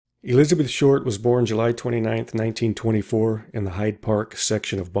Elizabeth Short was born July 29, 1924, in the Hyde Park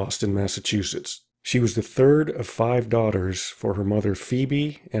section of Boston, Massachusetts. She was the third of 5 daughters for her mother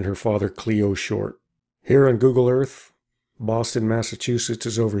Phoebe and her father Cleo Short. Here on Google Earth, Boston, Massachusetts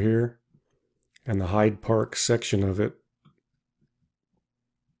is over here, and the Hyde Park section of it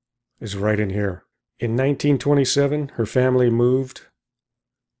is right in here. In 1927, her family moved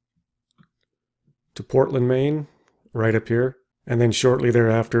to Portland, Maine, right up here. And then shortly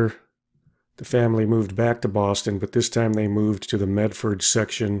thereafter, the family moved back to Boston, but this time they moved to the Medford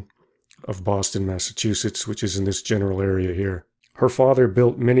section of Boston, Massachusetts, which is in this general area here. Her father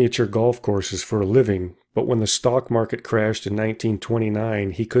built miniature golf courses for a living, but when the stock market crashed in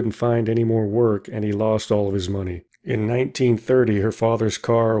 1929, he couldn't find any more work and he lost all of his money. In 1930, her father's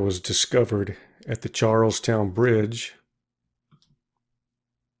car was discovered at the Charlestown Bridge,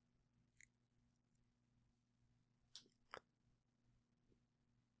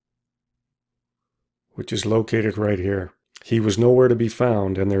 which is located right here. He was nowhere to be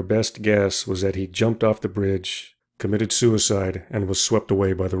found, and their best guess was that he jumped off the bridge, committed suicide, and was swept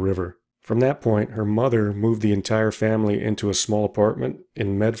away by the river. From that point, her mother moved the entire family into a small apartment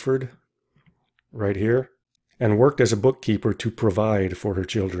in Medford, right here, and worked as a bookkeeper to provide for her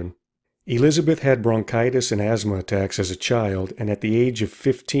children. Elizabeth had bronchitis and asthma attacks as a child, and at the age of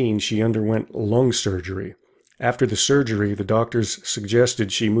 15, she underwent lung surgery. After the surgery, the doctors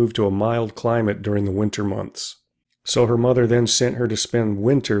suggested she move to a mild climate during the winter months. So her mother then sent her to spend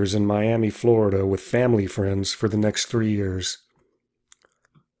winters in Miami, Florida with family friends for the next 3 years.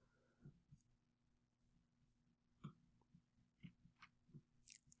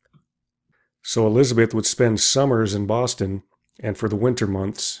 So Elizabeth would spend summers in Boston, and for the winter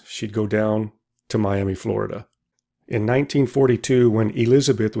months, she'd go down to Miami, Florida. In 1942, when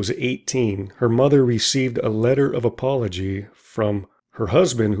Elizabeth was 18, her mother received a letter of apology from her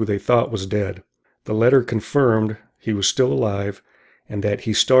husband, who they thought was dead. The letter confirmed he was still alive and that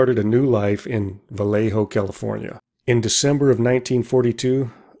he started a new life in Vallejo, California. In December of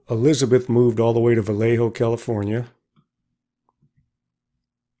 1942, Elizabeth moved all the way to Vallejo, California,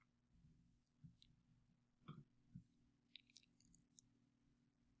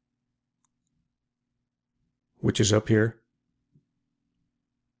 which is up here,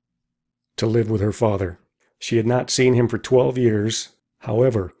 to live with her father. She had not seen him for 12 years.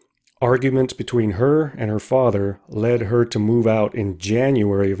 However, arguments between her and her father led her to move out in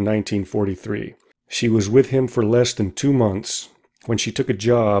January of 1943. She was with him for less than 2 months when she took a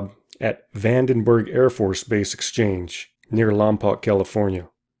job at Vandenberg Air Force Base Exchange near Lompoc, California.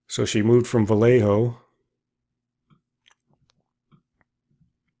 So she moved from Vallejo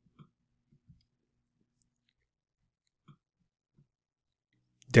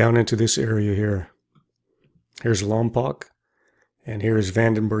down into this area here. Here's Lompoc, and here is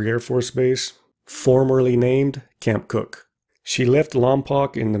Vandenberg Air Force Base, formerly named Camp Cook. She left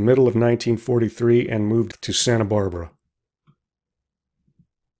Lompoc in the middle of 1943 and moved to Santa Barbara.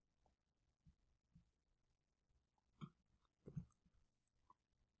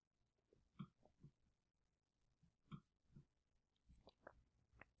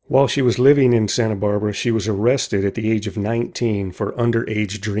 While she was living in Santa Barbara, she was arrested at the age of 19 for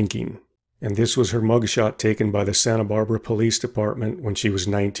underage drinking. And this was her mugshot taken by the Santa Barbara Police Department when she was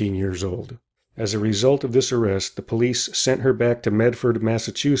 19 years old. As a result of this arrest, the police sent her back to Medford,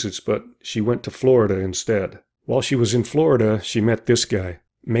 Massachusetts, but she went to Florida instead. While she was in Florida, she met this guy,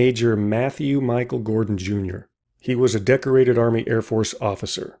 Major Matthew Michael Gordon Jr. He was a decorated Army Air Force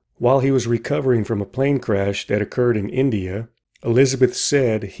officer. While he was recovering from a plane crash that occurred in India, Elizabeth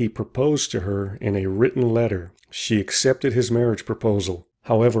said he proposed to her in a written letter. She accepted his marriage proposal.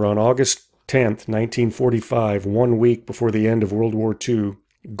 However, on August 10, 1945, 1 week before the end of World War II,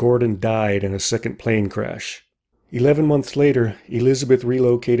 Gordon died in a second plane crash. 11 months later, Elizabeth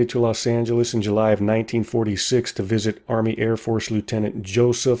relocated to Los Angeles in July of 1946 to visit Army Air Force Lieutenant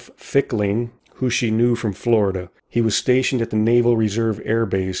Joseph Fickling, who she knew from Florida. He was stationed at the Naval Reserve Air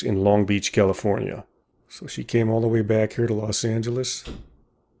Base in Long Beach, California. So she came all the way back here to Los Angeles.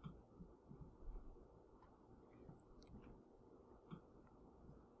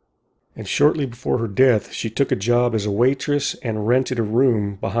 And shortly before her death, she took a job as a waitress and rented a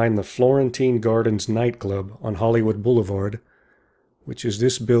room behind the Florentine Gardens nightclub on Hollywood Boulevard, which is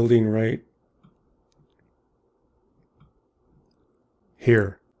this building right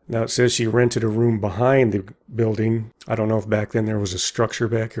here. Now it says she rented a room behind the building. I don't know if back then there was a structure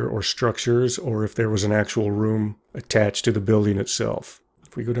back here or structures, or if there was an actual room attached to the building itself.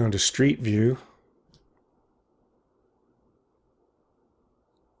 If we go down to Street View,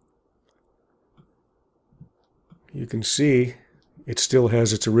 you can see It still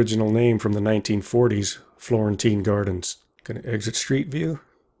has its original name from the 1940s, Florentine Gardens. Gonna exit street view.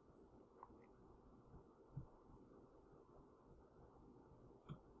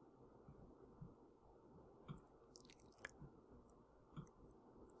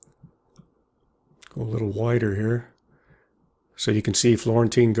 Go a little wider here. So you can see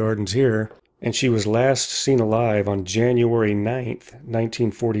Florentine Gardens here. And she was last seen alive on January 9th,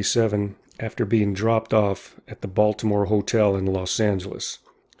 1947, after being dropped off at the Baltimore Hotel in Los Angeles.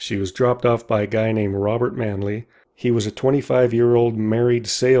 She was dropped off by a guy named Robert Manley. He was a 25-year-old married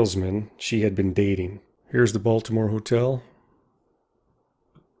salesman she had been dating. Here's the Baltimore Hotel.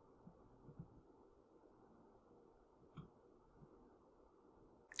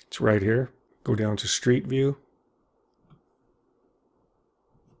 It's right here. Go down to street view.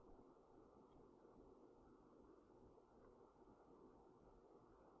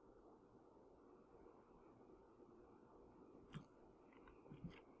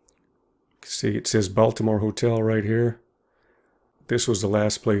 See, it says Baltimore Hotel right here. This was the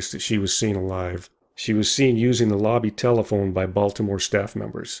last place that she was seen alive. She was seen using the lobby telephone by Baltimore staff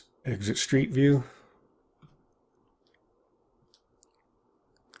members. Exit street view.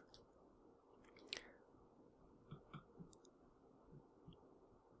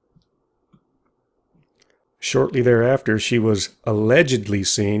 Shortly thereafter, she was allegedly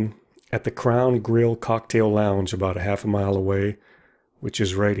seen at the Crown Grill Cocktail Lounge about a half a mile away, which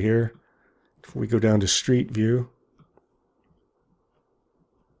is right here. If we go down to street view,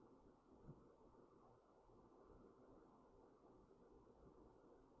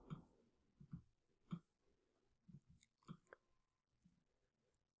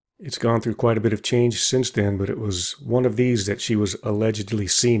 it's gone through quite a bit of change since then, but it was one of these that she was allegedly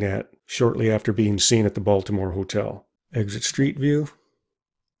seen at shortly after being seen at the Baltimore Hotel. Exit street view.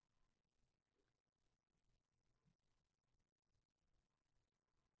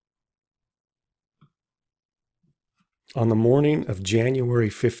 On the morning of January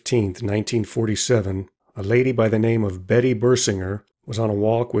 15th, 1947, a lady by the name of Betty Bersinger was on a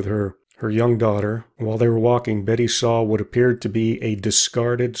walk with her young daughter. While they were walking, Betty saw what appeared to be a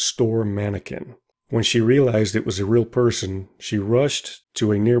discarded store mannequin. When she realized it was a real person, she rushed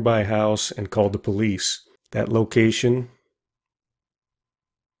to a nearby house and called the police. That location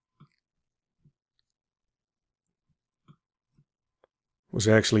was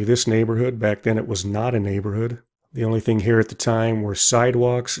actually this neighborhood. Back then it was not a neighborhood. The only thing here at the time were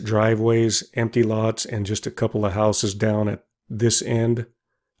sidewalks, driveways, empty lots, and just a couple of houses down at this end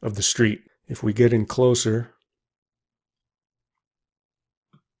of the street. If we get in closer,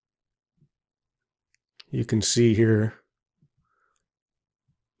 you can see here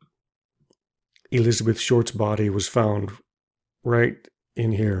Elizabeth Short's body was found right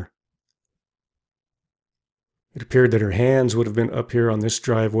in here. It appeared that her hands would have been up here on this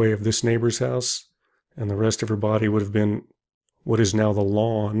driveway of this neighbor's house, and the rest of her body would have been what is now the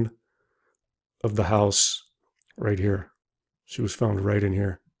lawn of the house right here. She was found right in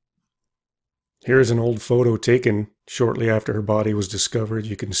here. Here's an old photo taken shortly after her body was discovered.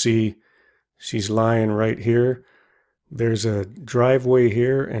 You can see she's lying right here. There's a driveway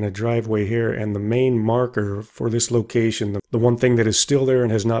here and a driveway here, and the main marker for this location, the one thing that is still there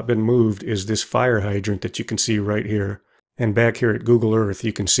and has not been moved, is this fire hydrant that you can see right here. And back here at Google Earth,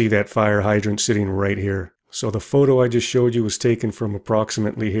 you can see that fire hydrant sitting right here. So the photo I just showed you was taken from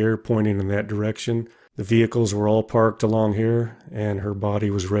approximately here, pointing in that direction. The vehicles were all parked along here, and her body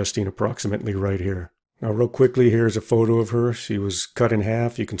was resting approximately right here. Now, real quickly, here's a photo of her. She was cut in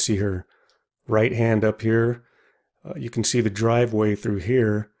half. You can see her right hand up here. You can see the driveway through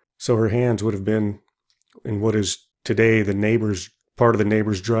here. So her hands would have been in what is today the neighbor's part of the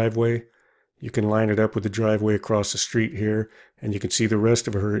neighbor's driveway. You can line it up with the driveway across the street here, and you can see the rest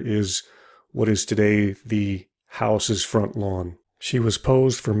of her is what is today the house's front lawn. She was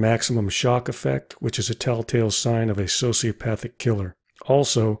posed for maximum shock effect, which is a telltale sign of a sociopathic killer.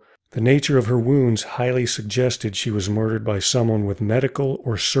 Also, the nature of her wounds highly suggested she was murdered by someone with medical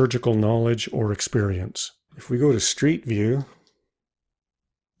or surgical knowledge or experience. If we go to street view,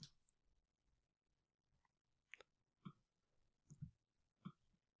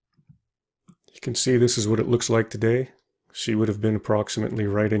 you can see this is what it looks like today. She would have been approximately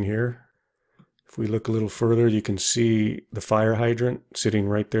right in here. If we look a little further, you can see the fire hydrant sitting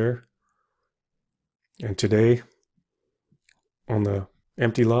right there. And today, on the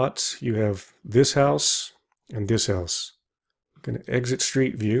empty lots, you have this house and this house. I'm going to exit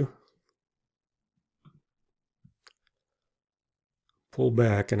street view. Pull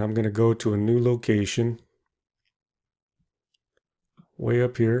back, and I'm going to go to a new location. Way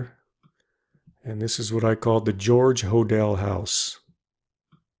up here. And this is what I called the George Hodel house.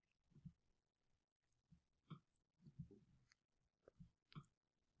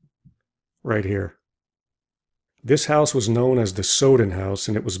 Right here. This house was known as the Soden House,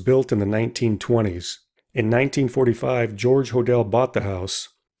 and it was built in the 1920s. In 1945, George Hodel bought the house,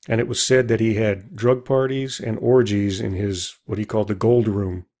 and it was said that he had drug parties and orgies in his, what he called the gold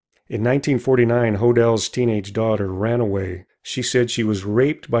room. In 1949, Hodel's teenage daughter ran away. She said she was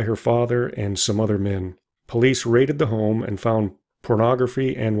raped by her father and some other men. Police raided the home and found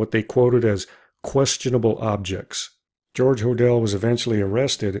pornography and what they quoted as questionable objects. George Hodel was eventually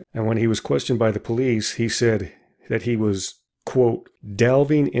arrested, and when he was questioned by the police, he said that he was, quote,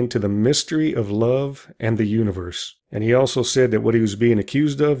 delving into the mystery of love and the universe. And he also said that what he was being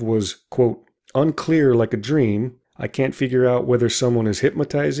accused of was, quote, unclear like a dream. I can't figure out whether someone is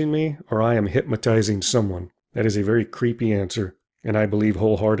hypnotizing me or I am hypnotizing someone. That is a very creepy answer, and I believe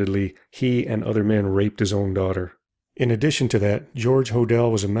wholeheartedly he and other men raped his own daughter. In addition to that, George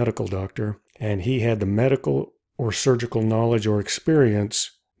Hodel was a medical doctor, and he had the medical or surgical knowledge or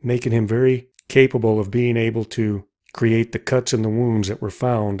experience, making him very capable of being able to create the cuts and the wounds that were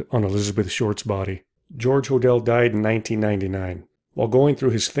found on Elizabeth Short's body. George Hodel died in 1999. While going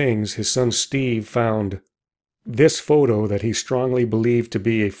through his things, his son Steve found this photo that he strongly believed to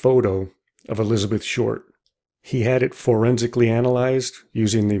be a photo of Elizabeth Short. He had it forensically analyzed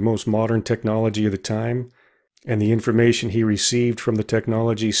using the most modern technology of the time, and the information he received from the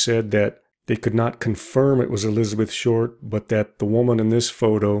technology said that they could not confirm it was Elizabeth Short, but that the woman in this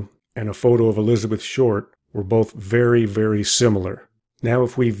photo and a photo of Elizabeth Short were both very, very similar. Now,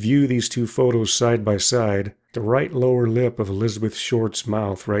 if we view these two photos side by side, the right lower lip of Elizabeth Short's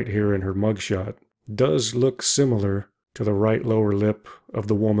mouth right here in her mugshot does look similar to the right lower lip of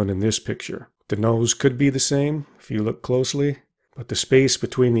the woman in this picture. The nose could be the same if you look closely, but the space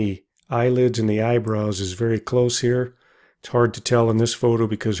between the eyelids and the eyebrows is very close here. It's hard to tell in this photo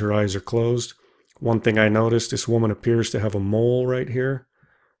because her eyes are closed. One thing I noticed, this woman appears to have a mole right here,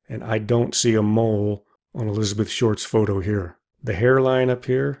 and I don't see a mole on Elizabeth Short's photo here. The hairline up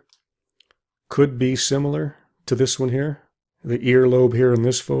here could be similar to this one here. The earlobe here in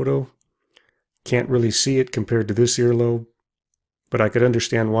this photo, can't really see it compared to this earlobe, but I could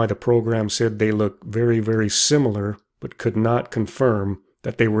understand why the program said they look very, very similar, but could not confirm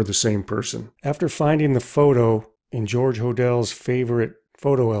that they were the same person. After finding the photo in George Hodel's favorite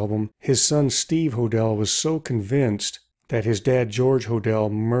photo album, his son Steve Hodel was so convinced that his dad George Hodel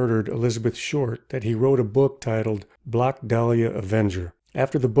murdered Elizabeth Short that he wrote a book titled Black Dahlia Avenger.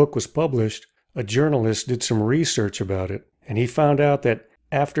 After the book was published, a journalist did some research about it, and he found out that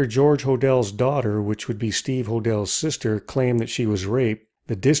after George Hodel's daughter, which would be Steve Hodel's sister, claimed that she was raped,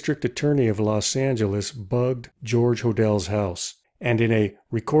 the district attorney of Los Angeles bugged George Hodel's house. And in a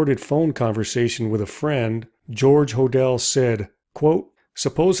recorded phone conversation with a friend, George Hodel said, quote,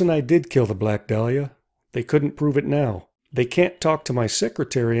 supposing I did kill the Black Dahlia, they couldn't prove it now. They can't talk to my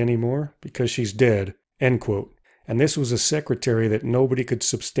secretary anymore because she's dead, end quote. And this was a secretary that nobody could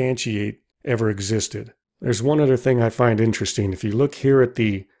substantiate ever existed. There's one other thing I find interesting. If you look here at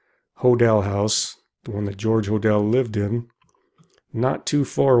the Hodel house, the one that George Hodel lived in, not too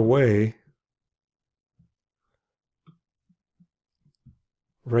far away,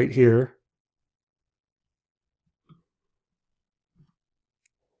 right here,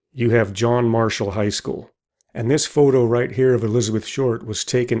 you have John Marshall High School. And this photo right here of Elizabeth Short was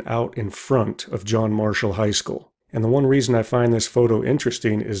taken out in front of John Marshall High School. And the one reason I find this photo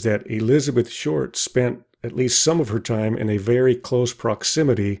interesting is that Elizabeth Short spent at least some of her time in a very close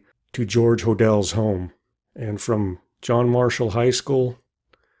proximity to George Hodel's home. And from John Marshall High School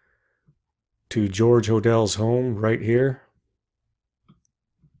to George Hodel's home right here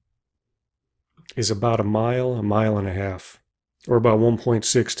is about a mile and a half, or about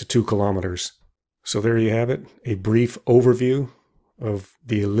 1.6 to 2 kilometers. So there you have it, a brief overview of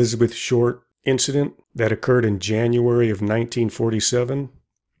the Elizabeth Short incident that occurred in January of 1947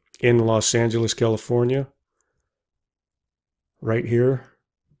 in Los Angeles, California, right here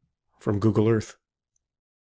from Google Earth.